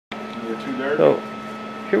They're too dark. So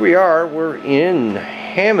here we are. We're in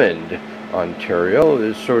Hammond, Ontario.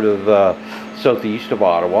 It's sort of southeast of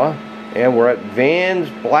Ottawa, and we're at Van's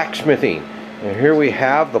Blacksmithing. And here we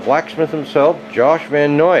have the blacksmith himself, Josh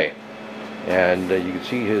Van Noy, and you can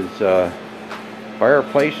see his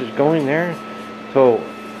fireplace is going there. So,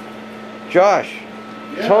 Josh,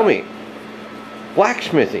 tell me,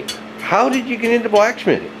 blacksmithing. How did you get into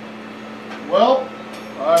blacksmithing? Well,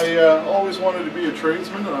 I always wanted to be a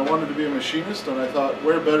tradesman, and I wanted to be a machinist, and I thought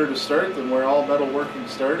where better to start than where all metalworking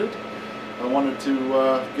started. I wanted to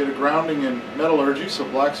get a grounding in metallurgy, so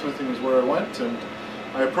blacksmithing is where I went, and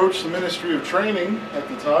I approached the Ministry of Training at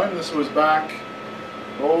the time. This was back,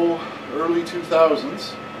 early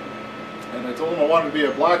 2000s, and I told them I wanted to be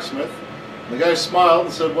a blacksmith. The guy smiled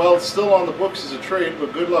and said, well, it's still on the books as a trade,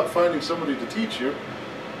 but good luck finding somebody to teach you.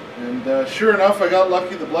 And sure enough, I got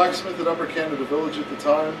lucky. The blacksmith at Upper Canada Village at the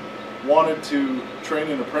time wanted to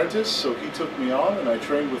train an apprentice, so he took me on and I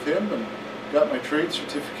trained with him and got my trade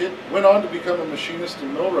certificate. Went on to become a machinist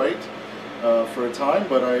and millwright for a time,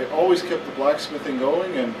 but I always kept the blacksmithing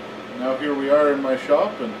going, and now here we are in my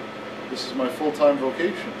shop, and this is my full-time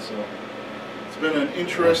vocation. So it's been an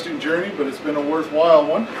interesting journey, but it's been a worthwhile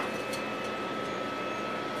one.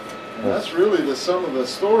 And that's really the sum of the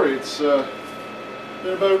story. It's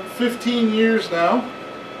been about 15 years now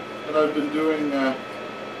that I've been doing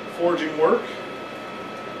forging work.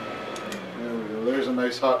 There we go. There's a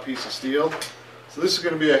nice hot piece of steel. So this is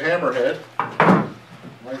going to be a hammerhead.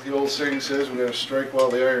 Like the old saying says, we're going to strike while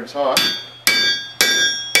the iron's hot.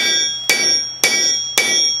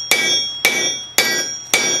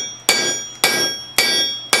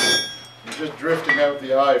 I'm just drifting out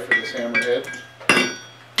the eye for this hammerhead.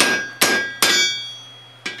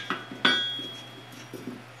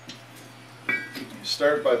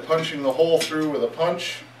 Start by punching the hole through with a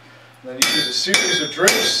punch, and then you use a series of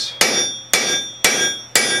drifts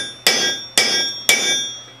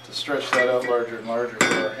to stretch that out larger and larger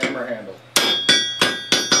for our hammer handle.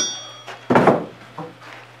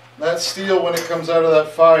 That steel, when it comes out of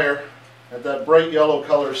that fire, at that bright yellow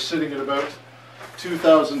color, is sitting at about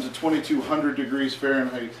 2,000 to 2,200 degrees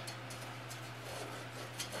Fahrenheit.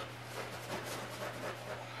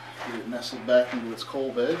 Get it nestled back into its coal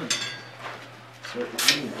bed. Start the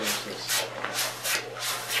cleaning process.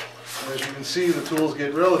 And as you can see, the tools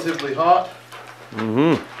get relatively hot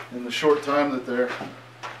in the short time that they're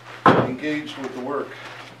engaged with the work.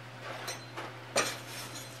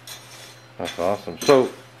 That's awesome. So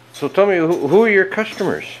tell me, who are your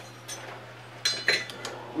customers?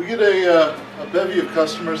 We get a bevy of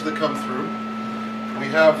customers that come through. We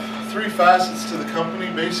have three facets to the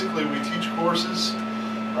company. Basically, we teach courses,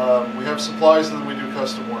 we have supplies, and then we do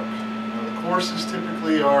custom work. Courses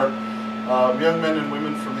typically are young men and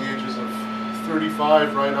women from the ages of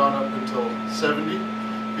 35 right on up until 70.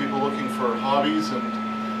 People looking for hobbies and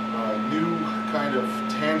new kind of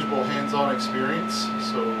tangible hands-on experience.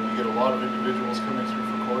 So we get a lot of individuals coming through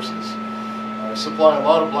for courses. I supply a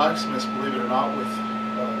lot of blacksmiths, believe it or not, with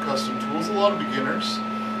custom tools, a lot of beginners.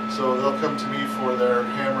 So they'll come to me for their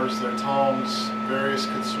hammers, their tongs, various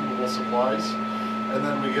consumable supplies. And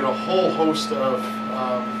then we get a whole host of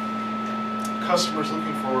customers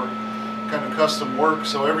looking for kind of custom work,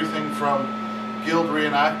 so everything from guild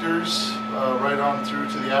reenactors right on through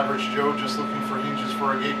to the average Joe just looking for hinges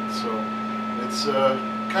for a gate. So it's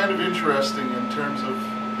kind of interesting in terms of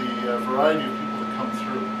the variety of people that come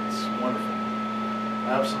through. It's wonderful.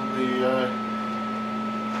 Absolutely, I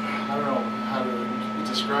don't know how to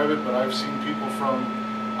describe it, but I've seen people from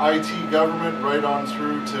IT government right on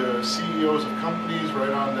through to CEOs of companies,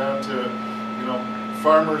 right on down to, you know,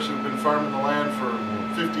 farmers who've been farming the land for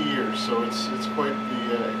 50 years, so it's quite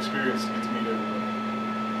the experience to get to meet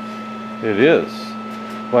everybody. It is.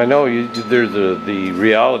 Well, I know there's the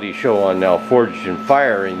reality show on now, Forged in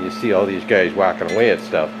Fire, and you see all these guys whacking away at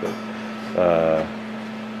stuff, but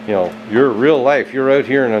you know, you're real life. You're out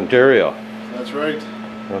here in Ontario. That's right.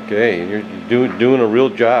 Okay, and you're doing a real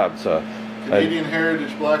job. So Canadian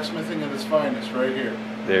heritage blacksmithing at its finest, right here.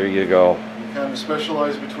 There you go. Kind of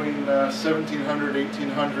specialize between 1700,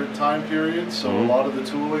 1800 time periods, so a lot of the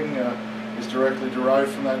tooling is directly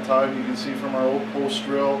derived from that time. You can see from our old post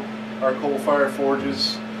drill, our coal fire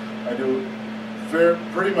forges. I do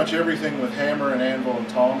pretty much everything with hammer and anvil and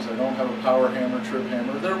tongs. I don't have a power hammer, trip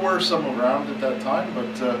hammer. There were some around at that time,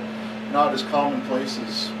 but not as commonplace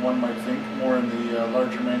as one might think, more in the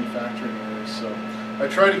larger manufacturing areas. So I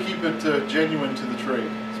try to keep it genuine to the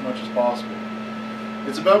trade as much as possible.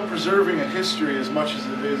 It's about preserving a history as much as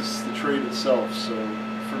it is the trade itself. So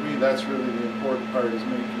for me, that's really the important part, is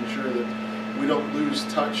making sure that we don't lose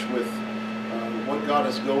touch with what got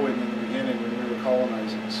us going in the beginning when we were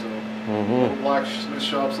colonizing. So Mm-hmm. blacksmith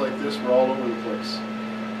shops like this were all over the place.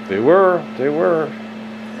 They were.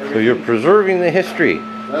 So you're preserving the history.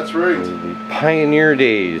 That's right. The pioneer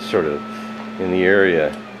days, sort of, in the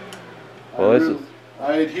area. Well,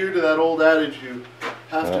 I adhere to that old adage, you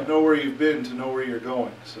have to know where you've been to know where you're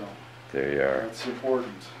going. So there you are. that's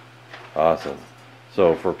important. Awesome.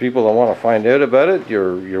 So for people that want to find out about it,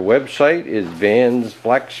 your website is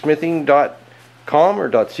vansblacksmithing.com or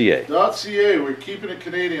 .ca? .ca. We're keeping it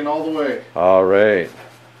Canadian all the way. All right.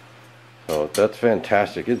 So that's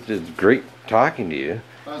fantastic. It's great talking to you.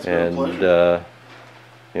 That's been a pleasure.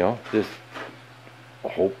 You know, just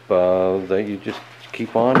hope that you just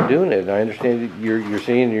keep on doing it. I understand that you're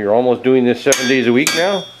saying you're almost doing this 7 days a week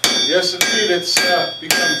now? Yes, indeed. It's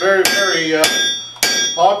become very, very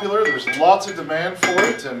popular. There's lots of demand for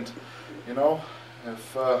it, and you know,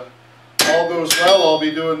 if all goes well, I'll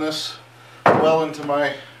be doing this well into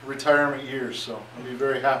my retirement years. So I'll be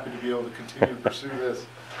very happy to be able to continue to pursue this.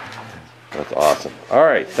 That's awesome. All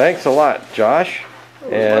right, thanks a lot, Josh,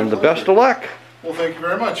 and the best of luck. Well, thank you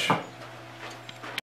very much.